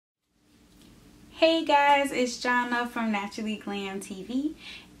Hey guys, it's Jonna from Naturally Glam TV,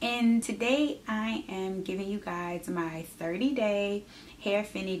 and today I am giving you guys my 30-day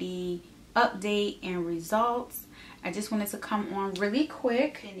Hairfinity update and results. I just wanted to come on really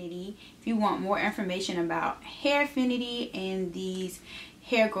quick. If you want more information about Hairfinity and these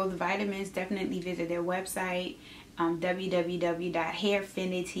hair growth vitamins, definitely visit their website,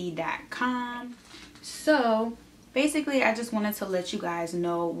 www.hairfinity.com. So basically, I just wanted to let you guys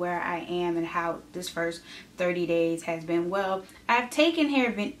know where I am and how this first 30 days has been. Well, I've taken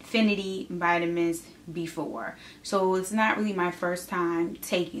Hairfinity vitamins before, so it's not really my first time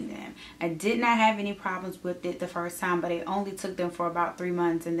taking them. I did not have any problems with it the first time, but I only took them for about 3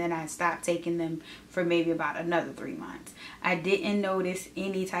 months, and then I stopped taking them for maybe about another 3 months. I didn't notice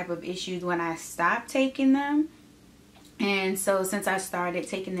any type of issues when I stopped taking them, and so since I started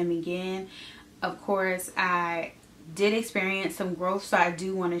taking them again, of course, I did experience some growth. So I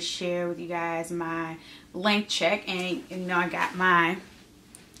do want to share with you guys my length check. And you know, I got my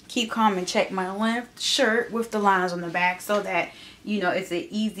keep calm and check my length shirt with the lines on the back, so that you know it's an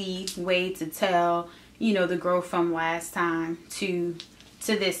easy way to tell, you know, the growth from last time to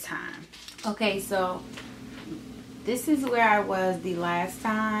this time. Okay, so this is where I was the last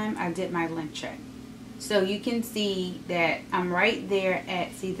time I did my length check. So you can see that I'm right there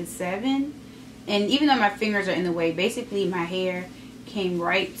at, see, the 7. And even though my fingers are in the way, basically my hair came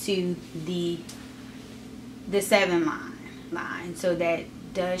right to the 7 line. So that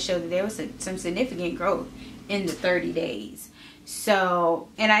does show that there was some significant growth in the 30 days. So,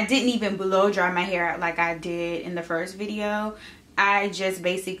 and I didn't even blow dry my hair out like I did in the first video. I just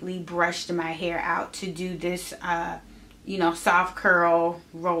basically brushed my hair out to do this, you know, soft curl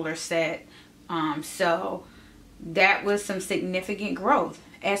roller set. So that was some significant growth.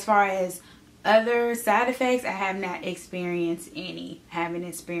 As far as other side effects, I have not experienced any. I haven't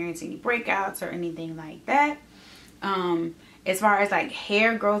experienced any breakouts or anything like that. As far as like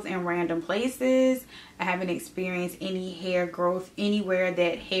hair growth in random places, I haven't experienced any hair growth anywhere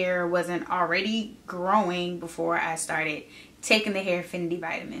that hair wasn't already growing before I started taking the Hairfinity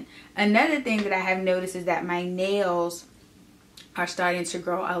vitamin. Another thing that I have noticed is that my nails are starting to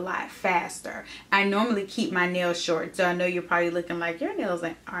grow a lot faster. I normally keep my nails short, so I know you're probably looking like your nails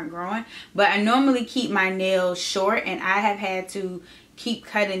aren't growing, but I normally keep my nails short, and I have had to keep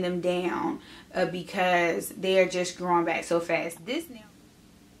cutting them down because they're just growing back so fast.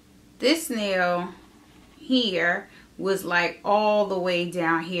 This nail here was like all the way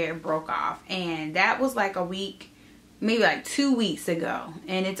down here, it broke off, and that was like a week, maybe like 2 weeks ago,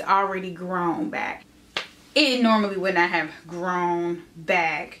 and it's already grown back. It normally would not have grown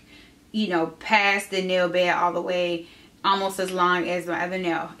back, you know, past the nail bed all the way almost as long as my other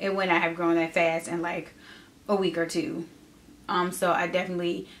nail. It would not have grown that fast in like a week or two. So I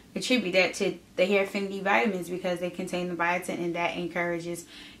definitely attribute that to the Hairfinity vitamins, because they contain the biotin, and that encourages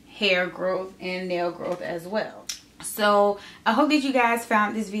hair growth and nail growth as well. So I hope that you guys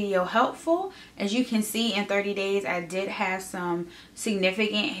found this video helpful. As you can see, in 30 days I did have some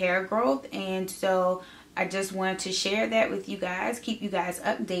significant hair growth, and so I just wanted to share that with you guys, keep you guys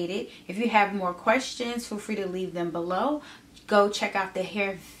updated. If you have more questions, feel free to leave them below. Go check out the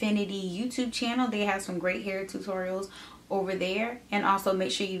Hairfinity YouTube channel. They have some great hair tutorials over there. And also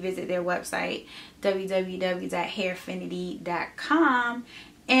make sure you visit their website, www.hairfinity.com.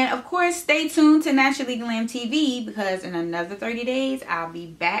 And of course, stay tuned to Naturally Glam TV, because in another 30 days, I'll be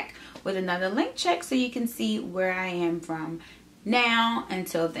back with another link check so you can see where I am from now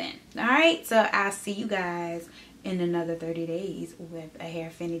until then. Alright, so I'll see you guys in another 30 days with a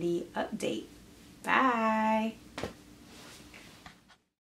Hairfinity update. Bye.